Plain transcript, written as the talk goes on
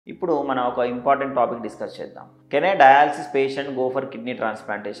ఇప్పుడు మనం ఒక ఇంపార్టెంట్ టాపిక్ డిస్కస్ చేద్దాం. Can A dialysis patient go for kidney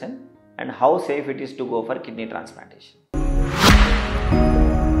transplantation and how safe it is to go for kidney transplantation?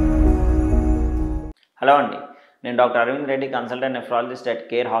 Hello అండి, నేను doctor Arvind Reddy, consultant nephrologist at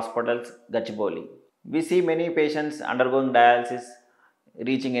care hospitals, Gachibowli. We see many patients undergoing dialysis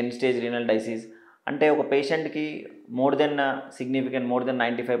reaching end stage renal diocese. అంటే ఒక పేషెంట్కి more than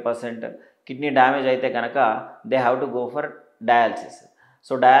 95% kidney damage అయితే కనుక they have to go for dialysis.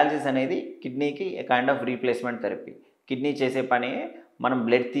 So dialysis అనేది కిడ్నీకి ఏ kind of replacement therapy. Kidney చేసే పని మనం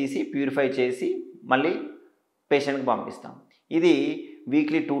blood తీసి ప్యూరిఫై చేసి మళ్ళీ పేషెంట్కి పంపిస్తాం. ఇది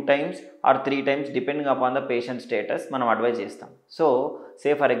weekly 2 times are 3 times depending upon the patient status మనం అడ్వైజ్ చేస్తాం. సో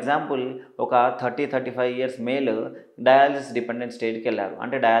ఫర్ ఎగ్జాంపుల్ ఒక 30-35 years మేల్ డయాలసిస్ డిపెండెంట్ స్టేజ్కి వెళ్ళారు,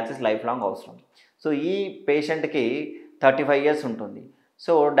 అంటే డయాలసిస్ లైఫ్ లాంగ్ అవసరం. సో ఈ పేషెంట్కి 35 years ఉంటుంది.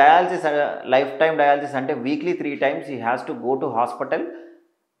 So dialysis life time dialysis అంటే weekly 3 times he has to go to hospital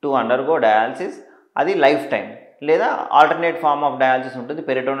to undergo dialysis. అది లైఫ్ టైం. లేదా ఆల్టర్నేట్ ఫార్మ్ ఆఫ్ డయాలసిస్ ఉంటుంది,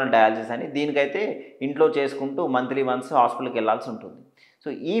 పెరిటోనల్ డయాలసిస్ అని. దీనికైతే ఇంట్లో చేసుకుంటూ మంత్లీ వన్స్ హాస్పిటల్కి వెళ్ళాల్సి ఉంటుంది. సో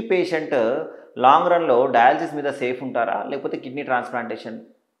ఈ పేషెంట్ లాంగ్ రన్లో డయాలసిస్ మీద సేఫ్ ఉంటారా, లేకపోతే kidney transplantation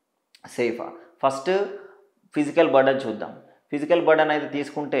సేఫా? First physical burden చూద్దాం. ఫిజికల్ బర్డన్ అయితే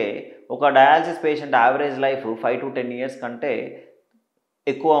తీసుకుంటే ఒక dialysis patient average life 5 to 10 years కంటే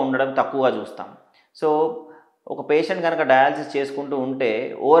ఎక్కువ ఉండడం తక్కువగా చూస్తాం. సో ఒక పేషెంట్ కనుక డయాలసిస్ చేసుకుంటూ ఉంటే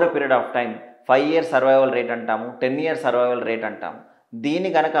over a period of time 5 years survival rate అంటాము, 10 years సర్వైవల్ రేట్ అంటాము. దీన్ని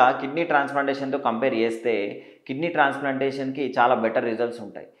కనుక కిడ్నీ ట్రాన్స్ప్లాంటేషన్తో కంపేర్ చేస్తే కిడ్నీ ట్రాన్స్ప్లాంటేషన్కి చాలా బెటర్ రిజల్ట్స్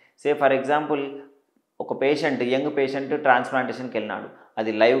ఉంటాయి. ఫర్ ఎగ్జాంపుల్ ఒక పేషెంట్, యంగ్ పేషెంట్ ట్రాన్స్ప్లాంటేషన్కి వెళ్ళినాడు.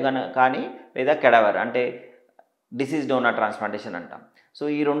 అది లైవ్ కానీ లేదా కెడవర్ అంటే డిసీజ్ డోనర్ ట్రాన్స్ప్లాంటేషన్ అంటాం. సో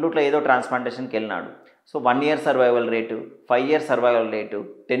ఈ రెండుట్లో ఏదో ట్రాన్స్ప్లాంటేషన్కి వెళ్ళినాడు. So 1 year survival rate, 5 years survival rate,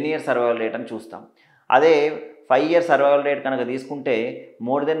 10 years survival rate అని చూస్తాం. అదే 5 years సర్వైవల్ రేట్ కనుక తీసుకుంటే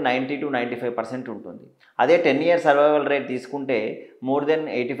మోర్ దెన్ 90 to 95% ఉంటుంది. అదే 10 years సర్వైవల్ రేట్ తీసుకుంటే మోర్ దెన్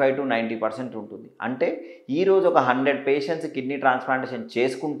 85 to 90% ఉంటుంది. అంటే ఈరోజు ఒక 100 patients కిడ్నీ ట్రాన్స్ప్లాంటేషన్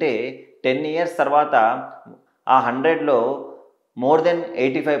చేసుకుంటే 10 years తర్వాత ఆ 100లో మోర్ దెన్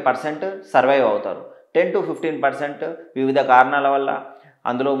 85% సర్వైవ్ అవుతారు. 10 to 15% వివిధ కారణాల వల్ల,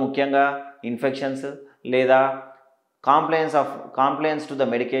 అందులో ముఖ్యంగా ఇన్ఫెక్షన్స్ లేదా కాంప్లైన్స్ టు ద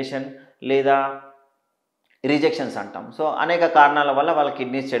మెడికేషన్ లేదా రిజెక్షన్స్ అంటాం. సో అనేక కారణాల వల్ల వాళ్ళ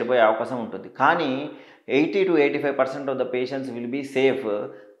కిడ్నీస్ చెడిపోయే అవకాశం ఉంటుంది. కానీ 80 to 85% of the patients will be safe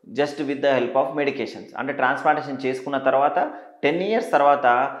just with the help of medications. అంటే ట్రాన్స్ప్లాంటేషన్ చేసుకున్న తర్వాత 10 years తర్వాత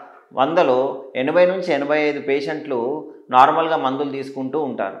 100లో 80 నుంచి 85 పేషెంట్లు నార్మల్గా మందులు తీసుకుంటూ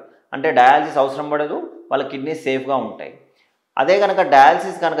ఉంటారు. అంటే డయాలసిస్ అవసరం పడదు, వాళ్ళ కిడ్నీస్ సేఫ్గా ఉంటాయి. అదే కనుక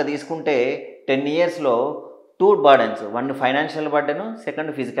డయాలసిస్ కనుక తీసుకుంటే 10 yearsలో 2 burdens, one financial burden, second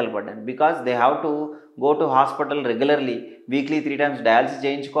physical burden, because they have to go to hospital regularly, weekly 3 times dialysis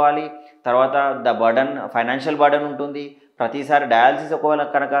చేయించుకోవాలి. తర్వాత ద బర్డన్, ఫైనాన్షియల్ బర్డన్ ఉంటుంది. ప్రతిసారి డయాలసిస్ ఒకవేళ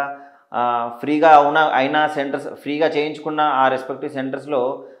కనుక ఫ్రీగా అయినా సెంటర్స్ ఫ్రీగా చేయించుకున్న ఆ రెస్పెక్టివ్ సెంటర్స్లో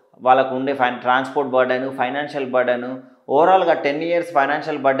వాళ్ళకు ఉండే ట్రాన్స్పోర్ట్ బర్డన్, ఫైనాన్షియల్ బర్డన్, ఓవరాల్గా 10 years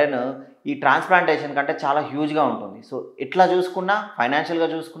ఫైనాన్షియల్ బర్డన్ ఈ ట్రాన్స్ప్లాంటేషన్ కంటే చాలా హ్యూజ్గా ఉంటుంది. సో ఇట్లా చూసుకున్నా, ఫైనాన్షియల్గా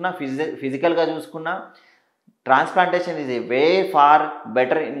చూసుకున్నా, ఫిజికల్గా చూసుకున్నా, transplantation is a way far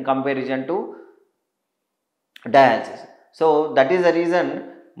better in comparison to dialysis. So that is the reason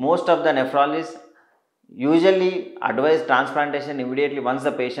most of the nephrologists usually advise transplantation immediately once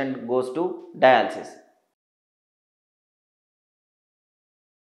the patient goes to dialysis.